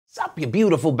Sup, you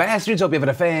beautiful bastards? Hope you're having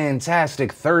a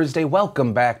fantastic Thursday.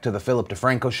 Welcome back to the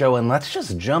DeFranco Show, and let's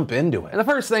just jump into it. And the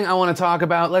first thing I want to talk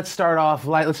about, let's start off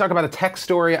light. Let's talk about a tech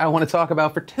story I want to talk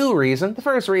about for two reasons. The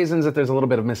first reason is that there's a little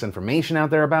bit of misinformation out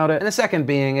there about it, and the second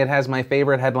being it has my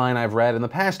favorite headline I've read in the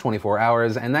past 24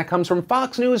 hours, and that comes from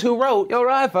Fox News, who wrote, "Your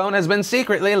iPhone has been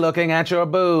secretly looking at your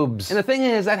boobs." And the thing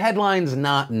is, that headline's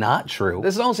not true.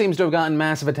 This all seems to have gotten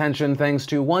massive attention thanks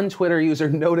to one Twitter user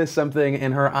noticed something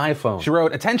in her iPhone. She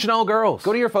wrote, "Attention all girls,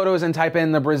 go to your photos and type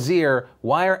in the Brazile.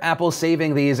 Why are Apple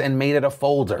saving these and made it a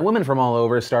folder?" And women from all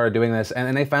over started doing this,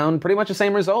 and they found pretty much the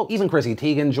same result. Even Chrissy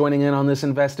Teigen joining in on this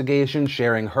investigation,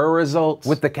 sharing her results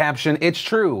with the caption, "It's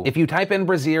true. If you type in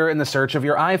Brazile in the search of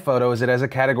your iPhotos, it has a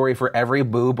category for every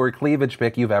boob or cleavage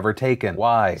pic you've ever taken.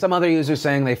 Why?" Some other users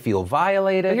saying they feel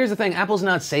violated. But here's the thing, Apple's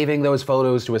not saving those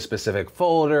photos to a specific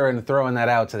folder and throwing that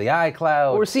out to the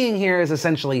iCloud. What we're seeing here is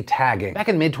essentially tagging. Back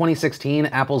in mid-2016,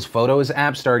 Apple's Photos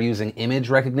app started using image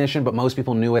recognition, but most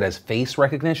people knew it as face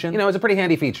recognition. You know, it's a pretty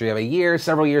handy feature. You have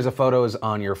several years of photos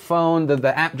on your phone.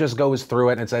 The app just goes through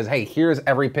it and it says, hey, here's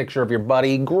every picture of your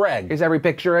buddy Greg. Here's every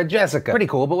picture of Jessica. Pretty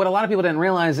cool, but what a lot of people didn't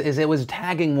realize is it was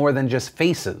tagging more than just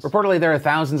faces. Reportedly, there are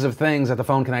thousands of things that the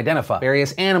phone can identify.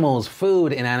 Various animals,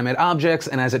 food, inanimate objects,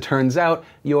 and as it turns out,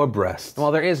 your breasts. And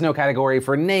while there is no category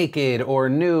for naked or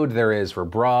nude, there is for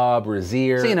bra,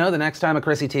 brassiere. So you know, the next time a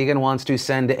Chrissy Teigen wants to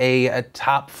send a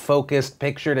top-focused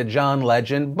picture to John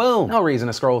Legend, boom. No reason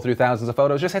to scroll through thousands of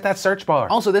photos, just hit that search bar.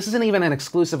 Also, this isn't even an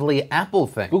exclusively Apple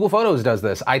thing. Google Photos does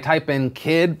this. I type in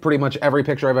kid, pretty much every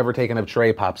picture I've ever taken of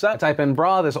Trey pops up. I type in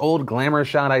bra, this old glamour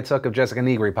shot I took of Jessica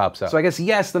Negri pops up. So I guess,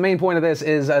 yes, the main point of this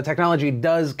is technology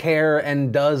does care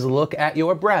and does look at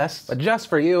your breasts, but just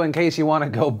for you in case you want to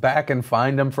go back and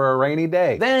find them for a rainy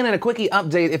day. Then in a quickie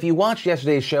update, if you watched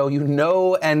yesterday's show, you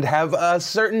know and have a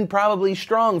certain probably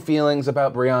strong feelings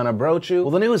about Brianna Brochu.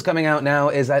 Well, the news coming out now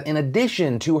is that in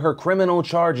addition to her criminal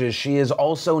charges, she is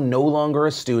also no longer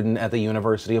a student at the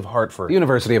University of Hartford. The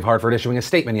University of Hartford issuing a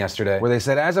statement yesterday where they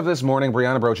said, as of this morning,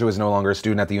 Brianna Brochu is no longer a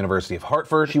student at the University of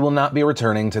Hartford. She will not be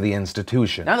returning to the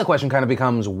institution. Now the question kind of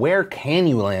becomes, where can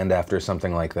you land after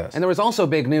something like this? And there was also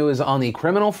big news on the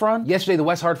criminal front. Yesterday, the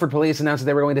West Hartford police announced that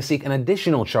they were going to seek an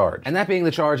additional charge, and that being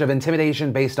the charge of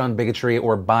intimidation based on bigotry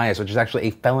or bias, which is actually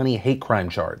a felony hate crime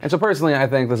charge. And so personally, I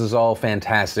think this is all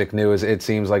fantastic news. It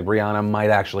seems like Brianna might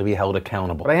actually be held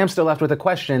accountable. But I am still left with the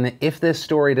question, if this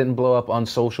story didn't blow up on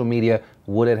social media,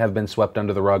 would it have been swept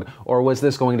under the rug, or was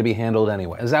this going to be handled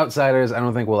anyway? As outsiders, I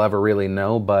don't think we'll ever really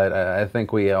know, but I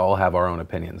think we all have our own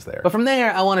opinions there. But from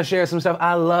there, I want to share some stuff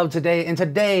I love today, and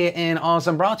today in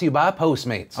Awesome brought to you by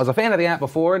Postmates. I was a fan of the app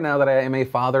before. Now that I am a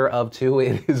father of two,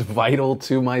 it is vital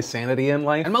to my sanity in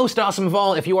life. And most awesome of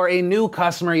all, if you are a new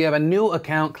customer, you have a new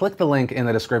account, click the link in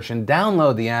the description,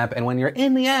 download the app, and when you're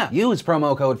in the app, use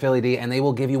promo code PhillyD, and they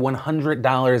will give you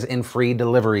 $100 in free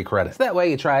delivery credits. That way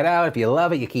you try it out. If you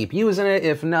love it, you keep using it.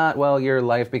 If not, well, your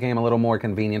life became a little more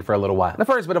convenient for a little while. The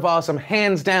first bit of awesome,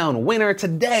 hands down, winner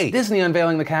today. Disney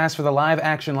unveiling the cast for the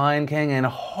live-action Lion King, and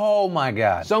oh my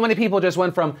god. So many people just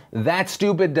went from, that's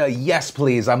stupid, to yes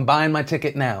please, I'm buying my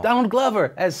ticket now. Donald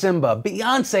Glover as Simba,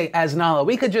 Beyonce as Nala.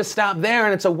 We could just stop there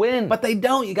and it's a win, but they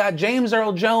don't. You got James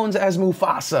Earl Jones as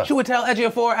Mufasa, Chiwetel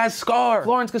Ejiofor as Scar,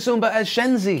 Florence Kasumba as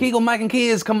Shenzi, Keegan-Michael Key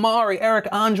as Kamari, Eric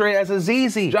Andre as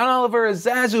Azizi, John Oliver as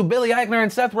Zazu, Billy Eichner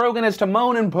and Seth Rogen as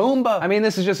Timon and Pumbaa. I mean,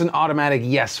 this is just an automatic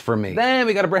yes for me. Then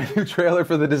we got a brand new trailer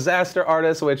for The Disaster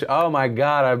Artist, which, oh my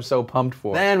god, I'm so pumped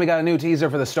for. Then we got a new teaser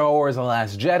for the Star Wars The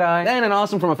Last Jedi. Then an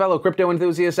awesome from a fellow crypto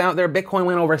enthusiast out there, Bitcoin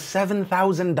went over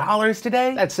 $7,000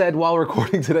 today. That said, while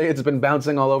recording today, it's been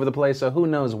bouncing all over the place, so who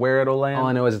knows where it'll land. All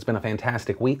I know is it's been a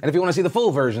fantastic week. And if you want to see the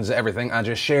full versions of everything, I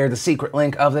just shared the secret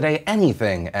link of the day,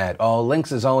 anything at all.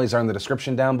 Links, as always, are in the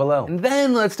description down below. And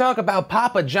then let's talk about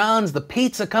Papa John's, the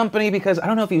pizza company, because I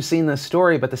don't know if you've seen this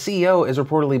story, but the CEO is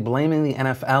reportedly blaming the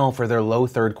NFL for their low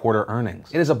third quarter earnings.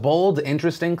 It is a bold,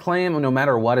 interesting claim. No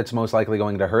matter what, it's most likely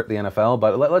going to hurt the NFL,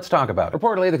 but let's talk about it.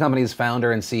 Reportedly, the company's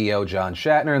founder and CEO, John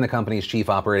Shatner, and the company's chief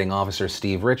operating officer,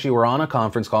 Steve Ritchie, were on a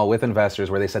conference call with investors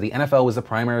where they said the NFL was the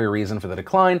primary reason for the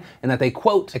decline and that they,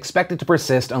 quote, expect it to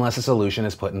persist unless a solution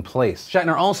is put in place.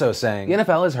 Shatner also saying, the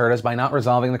NFL has hurt us by not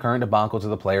resolving the current debacle to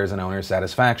the players and owners'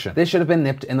 satisfaction. This should have been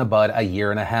nipped in the bud a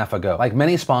year and a half ago. Like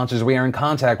many sponsors, we are in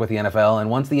contact with the NFL, and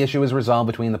once the issue issue is resolved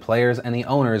between the players and the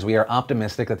owners, we are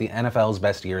optimistic that the NFL's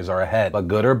best years are ahead. But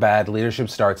good or bad, leadership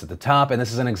starts at the top, and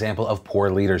this is an example of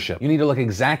poor leadership. You need to look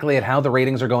exactly at how the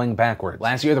ratings are going backwards.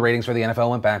 Last year, the ratings for the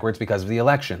NFL went backwards because of the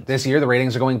election. This year, the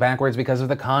ratings are going backwards because of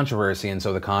the controversy, and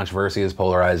so the controversy is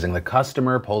polarizing the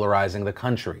customer, polarizing the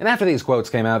country. And after these quotes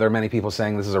came out, there are many people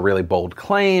saying this is a really bold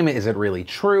claim. Is it really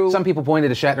true? Some people pointed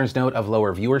to Shatner's note of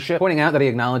lower viewership, pointing out that he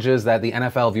acknowledges that the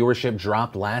NFL viewership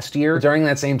dropped last year. But during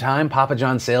that same time, Papa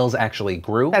John's sales actually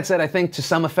grew. That said, I think to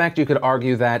some effect you could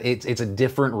argue that it's a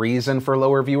different reason for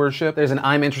lower viewership. There's an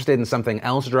I'm interested in something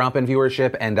else drop in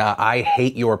viewership, and I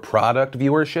hate your product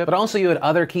viewership. But also you had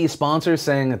other key sponsors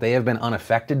saying that they have been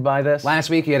unaffected by this. Last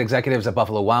week you had executives at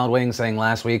Buffalo Wild Wings saying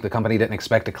last week the company didn't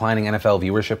expect declining NFL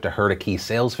viewership to hurt a key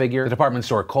sales figure. The department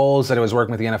store Kohl's said it was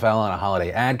working with the NFL on a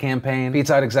holiday ad campaign.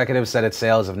 Pizza Hut executives said its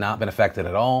sales have not been affected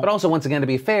at all. But also, once again, to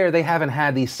be fair, they haven't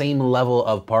had the same level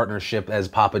of partnership as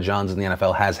Papa John's and the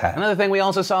NFL has had. Another thing we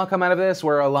also saw come out of this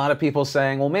were a lot of people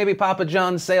saying, well, maybe Papa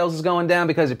John's sales is going down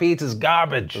because your pizza's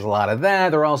garbage. There's a lot of that.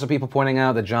 There were also people pointing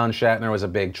out that John Shatner was a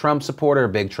big Trump supporter, a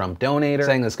big Trump donator,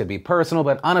 saying this could be personal,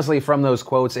 but honestly, from those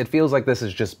quotes, it feels like this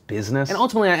is just business. And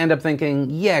ultimately, I end up thinking,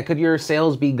 yeah, could your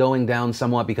sales be going down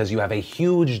somewhat because you have a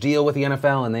huge deal with the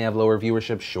NFL and they have lower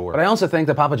viewership? Sure. But I also think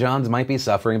that Papa John's might be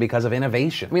suffering because of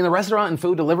innovation. I mean, the restaurant and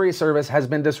food delivery service has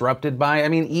been disrupted by,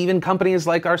 even companies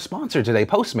like our sponsor today,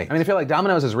 Postmates. I feel like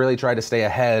Domino's has really tried to stay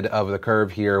ahead of the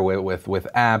curve here with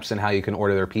apps and how you can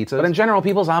order their pizzas. But in general,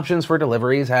 people's options for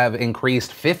deliveries have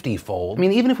increased 50-fold.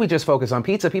 Even if we just focus on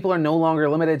pizza, people are no longer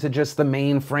limited to just the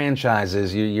main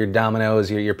franchises, your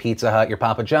Domino's, your Pizza Hut, your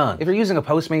Papa John's. If you're using a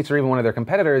Postmates or even one of their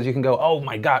competitors, you can go, oh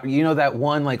my God, you know that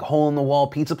one like hole-in-the-wall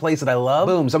pizza place that I love?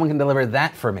 Boom, someone can deliver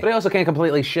that for me. But I also can't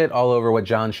completely shit all over what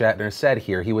John Shatner said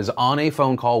here. He was on a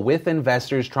phone call with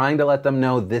investors trying to let them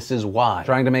know this is why.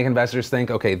 Trying to make investors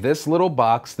think, okay, this little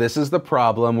box, this is the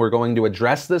problem, we're going to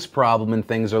address this problem and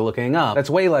things are looking up. That's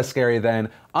way less scary than,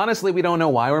 honestly, we don't know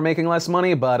why we're making less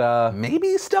money, but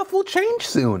maybe stuff will change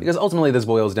soon. Because ultimately this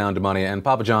boils down to money, and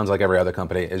Papa John's, like every other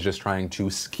company, is just trying to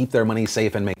keep their money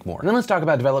safe and make more. And then let's talk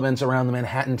about developments around the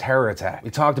Manhattan terror attack. We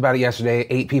talked about it yesterday.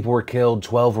 8 people were killed,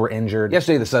 12 were injured.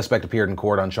 Yesterday, the suspect appeared in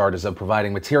court on charges of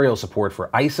providing material support for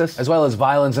ISIS, as well as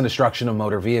violence and destruction of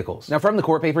motor vehicles. Now, from the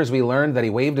court papers, we learned that he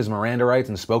waived his Miranda rights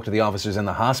and spoke to the officers in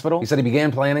the hospital. He said he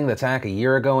began planning the attack a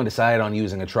year ago and decided on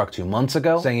using a truck 2 months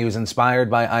ago, saying he was inspired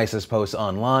by ISIS posts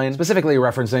online, specifically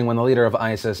referencing when the leader of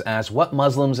ISIS asked what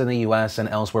Muslims in the US and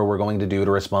elsewhere were going to do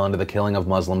to respond to the killing of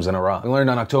Muslims in Iraq. We learned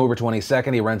on October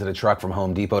 22nd he rented a truck from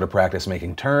Home Depot to practice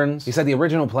making turns. He said the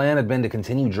original plan had been to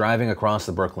continue driving across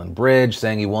the Brooklyn Bridge,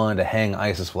 saying he wanted to hang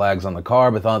ISIS flags on the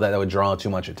car, but thought that would draw too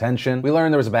much attention. We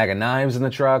learned there was a bag of knives in the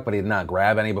truck, but he did not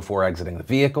grab any before exiting the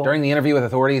vehicle. During the interview with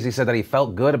authorities, he said that he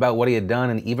felt good about what he had done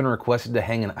and even requested to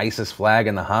hang an ISIS flag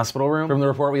in the hospital room. From the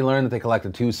report, we learned that they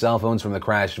collected 2 cell phones from the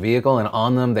crashed vehicle, and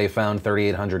on them they found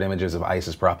 3,800 images of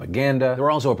ISIS propaganda. There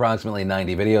were also approximately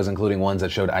 90 videos, including ones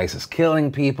that showed ISIS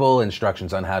killing people,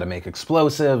 instructions on how to make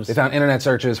explosives. They found internet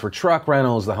searches for truck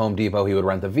rentals, the Home Depot he would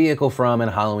rent the vehicle from,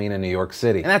 and Halloween in New York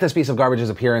City. And at this piece of garbage's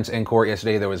appearance in court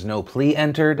yesterday, there was no plea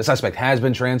entered. The suspect has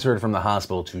been transferred from the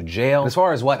hospital to jail. As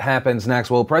far as what happens next,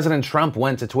 well, President Trump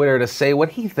went to Twitter to say what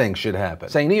he thinks should happen,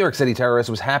 saying New York City terrorist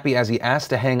was happy as he asked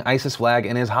to hang ISIS flag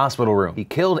in his hospital room. He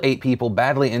killed 8 people,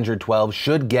 badly injured 12,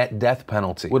 should get death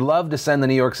penalty. Would love to send the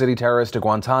New York City terrorist to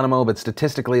Guantanamo, but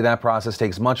statistically that process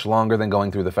takes much longer than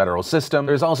going through the federal system.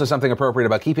 There's also something appropriate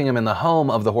about keeping him in the home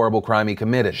of the horrible crime he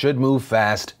committed. Should move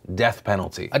fast, death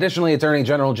penalty. Additionally, Attorney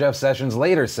General Jeff Sessions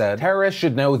later said, terrorists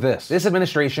should know this. This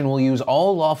administration will use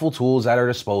all lawful tools at our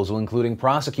disposal, including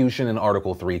prosecution in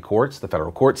Article 3 courts, the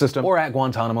federal court system, or at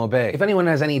Guantanamo Bay. If anyone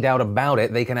has any doubt about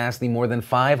it, they can ask the more than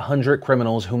 500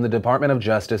 criminals whom the Department of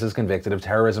Justice has convicted of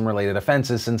terrorism-related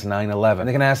offenses since 9/11.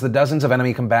 They can ask the dozens of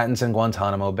enemy combatants in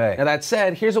Guantanamo Bay. Now that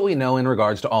said, here's what we know in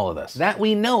regards to all of this. That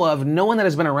we know of, no one that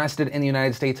has been arrested in the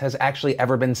United States has actually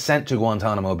ever been sent to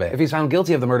Guantanamo Bay. If he's found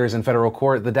guilty of the murders in federal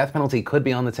court, the death penalty could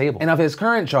be on the table. And of his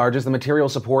current charges, the material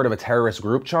support of a terrorist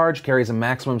group charge carries a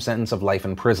maximum sentence of life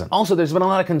in prison. Also, there's been a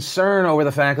lot of concern over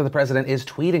the fact that the president is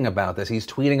tweeting about this. He's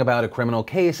tweeting about a criminal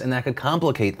case, and that could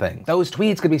complicate things. Those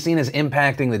tweets could be seen as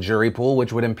impacting the jury pool,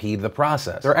 which would impede the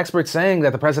process. There are experts saying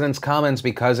that the president's comments,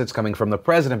 because it's coming from the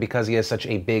president, because he has such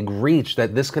a big reach,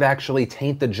 that this could actually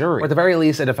taint the jury. Or at the very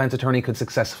least, a defense attorney could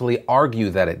successfully argue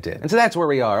that it did. And so that's where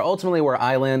we are. Ultimately, where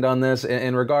I land on this,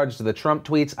 in regards to the Trump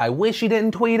tweets, I wish he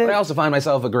didn't tweet it. But I also find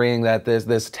myself agreeing that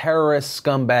this terrorist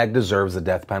scumbag deserves the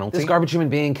death penalty. This garbage human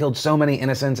being killed so many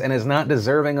innocents and is not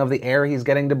deserving of the air he's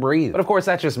getting to breathe. But of course,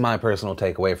 that's just my personal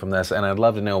takeaway from this, and I'd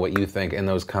love to know what you think in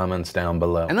those comments down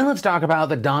below. And then let's talk about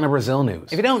the Donna Brazile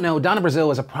news. If you don't know, Donna Brazile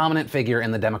was a prominent figure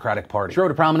in the Democratic Party. She rose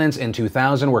to prominence in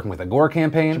 2000 working with the Gore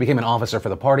campaign. She became an officer for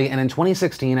the party, and in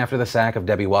 2016, after the sack of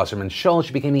Debbie Wasserman Schultz,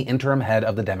 she became the interim head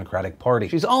of the Democratic Party.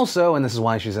 She's also, and this is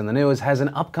why she's in the news, has an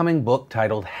upcoming book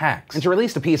titled Hacks. And she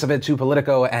released a piece of it to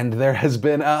Politico, and there has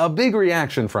been a big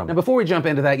reaction from it. Now, before we jump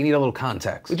into that, you need a little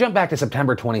context. We jump back to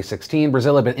September 2016.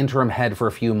 Brazile had been interim head for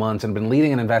a few months and been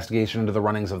leading an investigation into the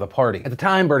runnings of the party. At the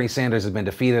time, Bernie Sanders had been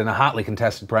defeated in a hotly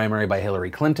contested primary by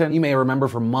Hillary Clinton. You may remember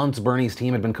for months, Bernie's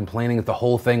team had been complaining that the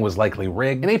whole thing was likely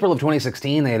rigged. In April of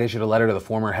 2016, they had issued a letter to the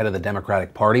former head of the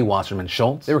Democratic Party, Wasserman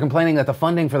Schultz. They were complaining that the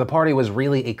funding for the party was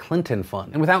really a Clinton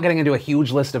fund. And without getting into a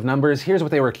huge list of numbers, here's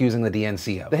what they were accusing the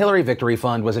DNC of. The Hillary Victory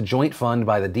Fund was a joint fund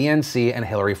by the DNC and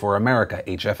Hillary for America,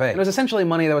 HFA. It was essentially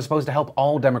money that was supposed to help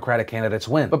all Democratic candidates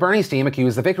win. But Bernie's team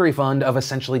accused the Victory Fund of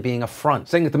essentially being a front,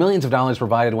 saying that the millions of dollars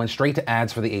provided went straight to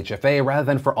ads for the HFA rather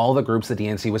than for all the groups the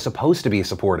DNC was supposed to be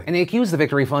supporting. And they accused the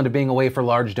Victory Fund of being a way for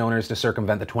large donors to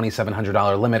circumvent the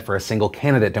 $2,700 limit for a single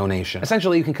candidate donation.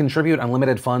 Essentially, you can contribute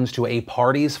unlimited funds to a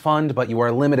party's fund, but you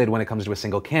are limited when it comes to a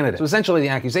single candidate. So essentially, the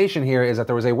accusation here is that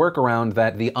there was a workaround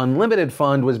that the unlimited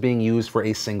fund was being used for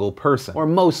a single person, or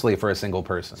mostly for a single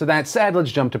person. So that said,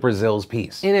 let's jump to Brazile's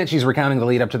piece. In it, she's recounting the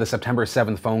lead up to the September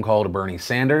 7th phone call to Bernie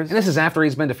Sanders. And this is after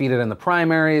he's been defeated in the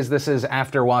primaries. This is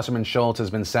after Wasserman Schultz has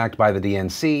been sacked by the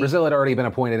DNC. Brazile had already been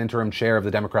appointed interim chair of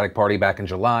the Democratic Party back in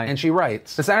July, and she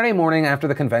writes, "The Saturday morning after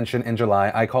the convention in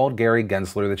July, I called Gary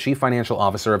Gensler, the chief financial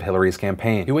officer of Hillary's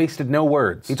campaign. He wasted no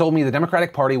words. He told me the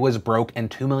Democratic Party was broke and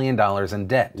 $2 million in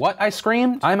debt." What? I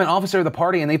screamed. I'm an officer of the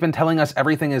party, and they've been telling us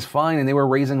everything is fine, and they were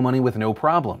raising money with no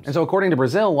problems. And so according to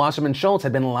Brazile, Wasserman Schultz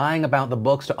had been lying about the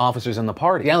books to officers in the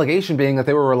party. The allegation being that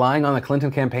they were relying on the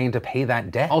Clinton campaign to pay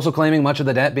that debt. Also claiming much of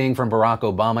the debt being from Barack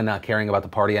Obama not caring about the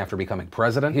party after becoming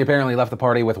president. He apparently left the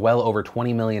party with well over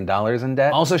 $20 million in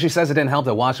debt. Also, she says it didn't help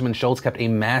that Wasserman Schultz kept a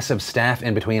massive staff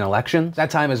in between elections. That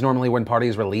time is normally when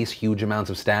parties release huge amounts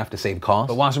of staff to save costs.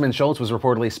 But Wasserman Schultz was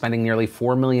reportedly spending nearly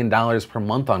 $4 million per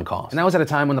month on costs. And that was at a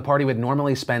time when the party would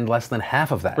normally spend less than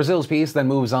half of that. Brazile's piece then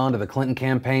moves on to the Clinton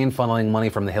campaign, funneling money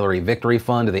from the Hillary Victory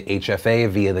Fund to the HFA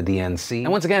via the DNC.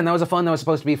 And once again, that was a fund that was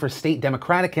supposed to be for state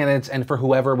Democratic candidates and for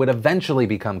whoever would eventually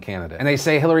become candidate. And they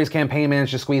say Hillary's campaign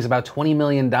managed to squeeze about $20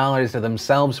 million to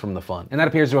themselves from the fund. And that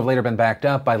appears to have later been backed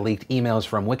up by leaked emails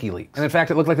from WikiLeaks. And in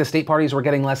fact, it looked like the state parties were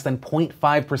getting less than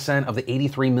 0.5% of the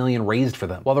 $83 million raised for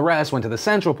them, while the rest went to the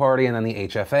Central Party and then the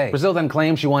HFA. Brazile then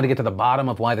claimed she wanted to get to the bottom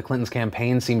of why the Clintons'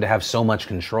 campaign seemed to have so much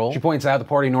control. She points out the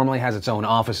party normally has its own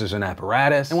officers and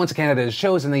apparatus, and once a candidate is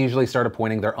chosen, they usually start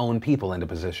appointing their own people into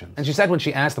positions. And she said when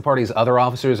she asked the party's other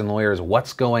officers and lawyers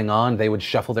what's going on, they would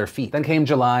shuffle their feet. Then came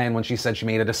July, and when she said she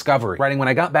made a discovery, writing, "When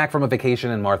I got back from a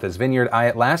vacation in Martha's Vineyard, I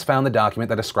at last found the document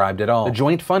that described it all. The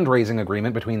joint fundraising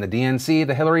agreement between the DNC,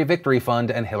 the Hillary Victory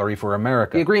Fund, and Hillary for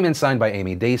America. The agreement signed by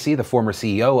Amy Dacey, the former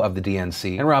CEO of the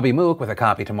DNC, and Robbie Mook, with a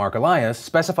copy to Mark Elias,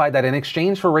 specified that in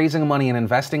exchange for raising money and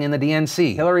investing in the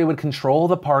DNC, Hillary would control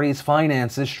the party's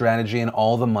finances, strategy, and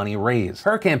all the money raised.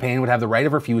 Her campaign would have the right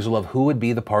of refusal of who would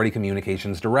be the party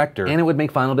communications director, and it would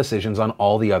make final decisions on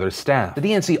all the other staff. The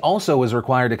DNC also was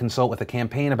required to consult with the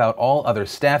campaign about all other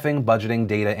staffing, budgeting,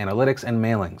 data analytics, and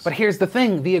mailings." But here's the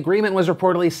thing, the agreement was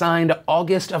reportedly signed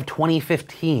August of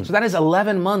 2015. So that is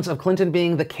 11 months of Clinton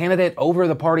being the candidate over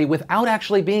the party without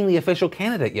actually being the official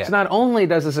candidate yet. So not only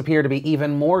does this appear to be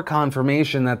even more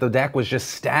confirmation that the deck was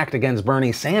just stacked against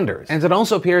Bernie Sanders, and it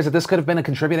also appears that this could have been a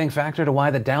contributing factor to why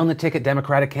the down-the-ticket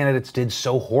Democratic candidates did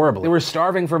so horribly. They were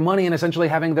starving for money and essentially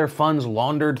having their funds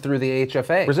laundered through the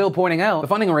HFA. Brazile pointing out, the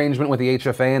funding arrangement with the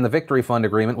HFA and the Victory Fund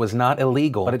agreement was not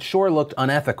illegal, but it sure looked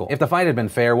unethical. If the fight had been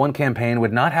fair, one campaign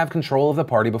would not have control of the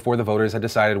party before the voters had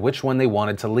decided which one they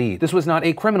wanted to lead. This was not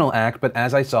a criminal act, but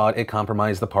as I saw it, it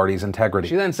compromised the party's integrity.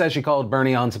 She then says she called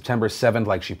Bernie on September 7th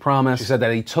like she promised. She said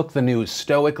that he took the news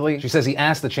stoically. She says he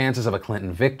asked the chances of a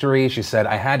Clinton victory. She said,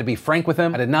 "I had to be frank with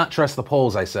him. I did not trust the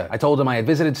polls," I said. "I told him I had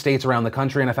visited states around the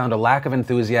country and I found a lack of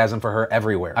enthusiasm for her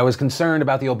everywhere. I was concerned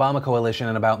about the Obama coalition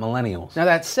and about millennials." Now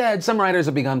that said, some writers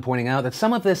have begun pointing out that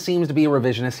some of this seems to be a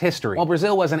revisionist history. While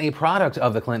Brazile wasn't a product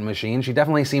of the Clinton machine, she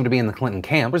definitely seemed to be in the Clinton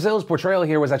camp. Brazile's portrayal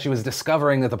here was that she was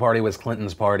discovering that the party was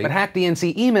Clinton's party, but hacked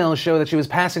DNC emails show that she was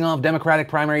passing off Democratic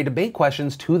primary debate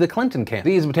questions to the Clinton camp.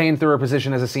 These obtained through her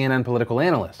position as a CNN political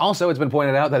analyst. Also, it's been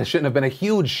pointed out that it shouldn't have been a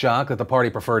huge shock that the party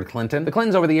preferred Clinton. The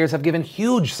Clintons over the years have given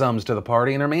huge sums to the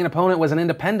party, and her main opponent was an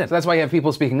independent. So that's why you have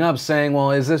people speaking up saying,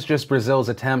 well, is this just Brazile's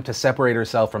attempt to separate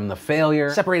herself from the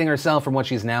failure, separating herself from what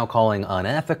she's now calling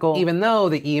unethical? Even though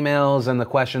the emails and the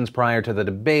questions prior to the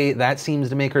debate, that seems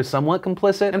to make her somewhat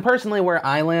complicit. And personally, where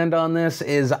I land on this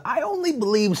is I only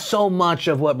believe so much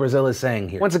of what Brazile is saying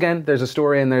here. Once again, there's a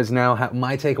story and there's now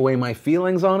my takeaway away my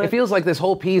feelings on it. It feels like this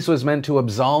whole piece was meant to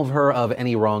absolve her of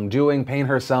any wrongdoing, paint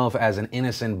herself as an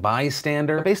innocent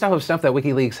bystander. But based off of stuff that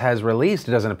WikiLeaks has released,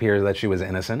 it doesn't appear that she was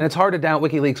innocent. And it's hard to doubt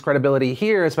WikiLeaks' credibility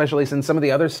here, especially since some of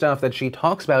the other stuff that she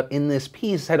talks about in this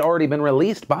piece had already been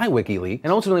released by WikiLeaks.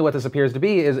 And ultimately what this appears to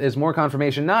be is more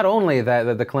confirmation not only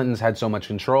that the Clintons had so much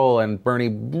control and Bernie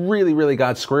really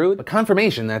got screwed, but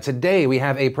confirmation that today we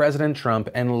have a President Trump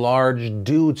enlarged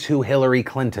due to Hillary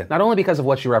Clinton. Not only because of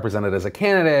what she represented as a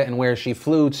candidate and where she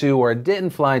flew to or didn't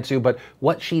fly to, but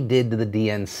what she did to the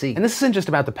DNC. And this isn't just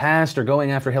about the past or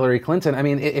going after Hillary Clinton. I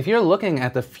mean, if you're looking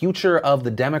at the future of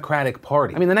the Democratic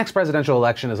Party, I mean, the next presidential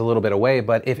election is a little bit away,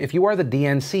 but if you are the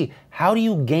DNC, how do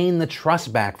you gain the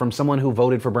trust back from someone who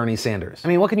voted for Bernie Sanders? I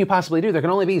mean, what can you possibly do? There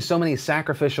can only be so many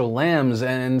sacrificial lambs,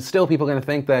 and still people are gonna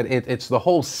think that it's the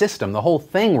whole system, the whole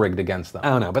thing rigged against them. I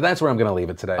don't know, but that's where I'm gonna leave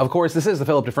it today. Of course, this is the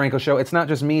Philip DeFranco Show. It's not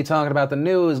just me talking about the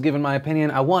news, giving my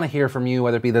opinion. I wanna hear from you,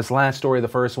 whether it be this last story, the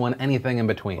first one, anything in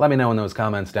between. Let me know in those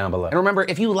comments down below. And remember,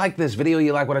 if you like this video,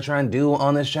 you like what I try and do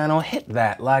on this channel, hit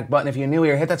that like button. If you're new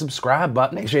here, hit that subscribe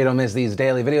button. Make sure you don't miss these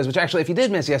daily videos, which actually, if you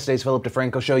did miss yesterday's Philip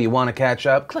DeFranco Show, you wanna catch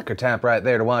up, click or tap right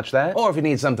there to watch that. Or if you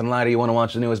need something lighter, you wanna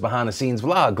watch the newest behind the scenes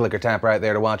vlog, click or tap right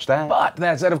there to watch that. But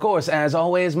that said, of course, as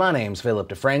always, my name's Philip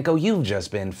DeFranco. You've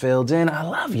just been filled in. I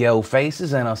love yo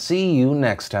faces, and I'll see you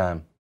next time.